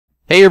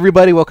Hey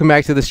everybody, welcome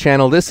back to this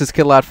channel. This is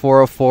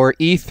KidLot404.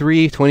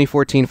 E3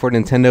 2014 for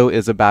Nintendo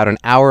is about an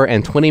hour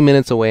and 20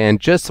 minutes away, and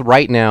just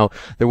right now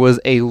there was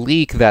a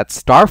leak that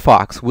Star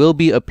Fox will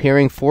be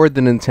appearing for the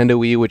Nintendo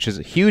Wii U, which is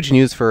huge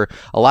news for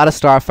a lot of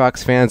Star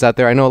Fox fans out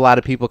there. I know a lot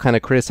of people kind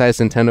of criticize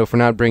Nintendo for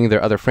not bringing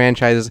their other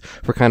franchises,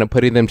 for kind of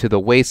putting them to the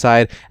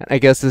wayside, and I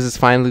guess this is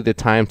finally the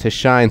time to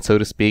shine, so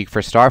to speak,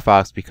 for Star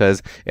Fox,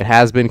 because it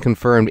has been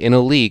confirmed in a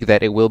leak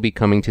that it will be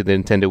coming to the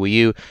Nintendo Wii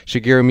U.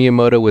 Shigeru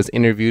Miyamoto was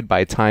interviewed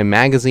by Time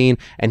Magazine,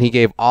 and he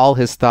gave all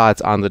his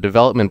thoughts on the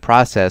development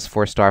process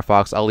for Star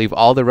Fox. I'll leave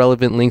all the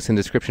relevant links in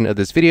the description of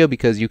this video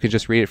because you can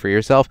just read it for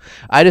yourself.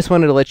 I just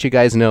wanted to let you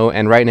guys know,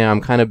 and right now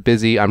I'm kind of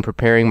busy. I'm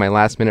preparing my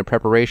last minute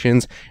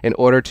preparations in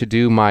order to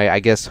do my, I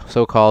guess,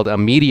 so-called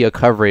media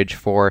coverage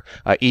for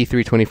E3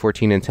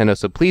 2014 Nintendo.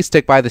 So please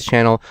stick by this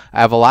channel.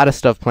 I have a lot of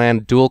stuff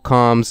planned, dual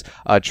comms,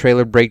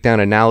 trailer breakdown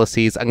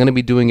analyses. I'm going to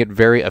be doing it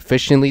very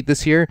efficiently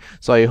this year,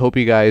 so I hope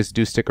you guys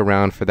do stick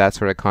around for that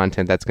sort of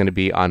content that's going to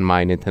be on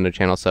my Nintendo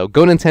channel. So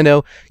go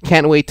Nintendo,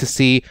 can't wait to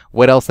see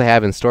what else they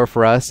have in store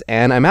for us,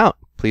 and I'm out.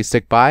 Please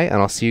stick by,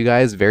 and I'll see you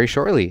guys very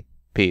shortly.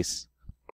 Peace.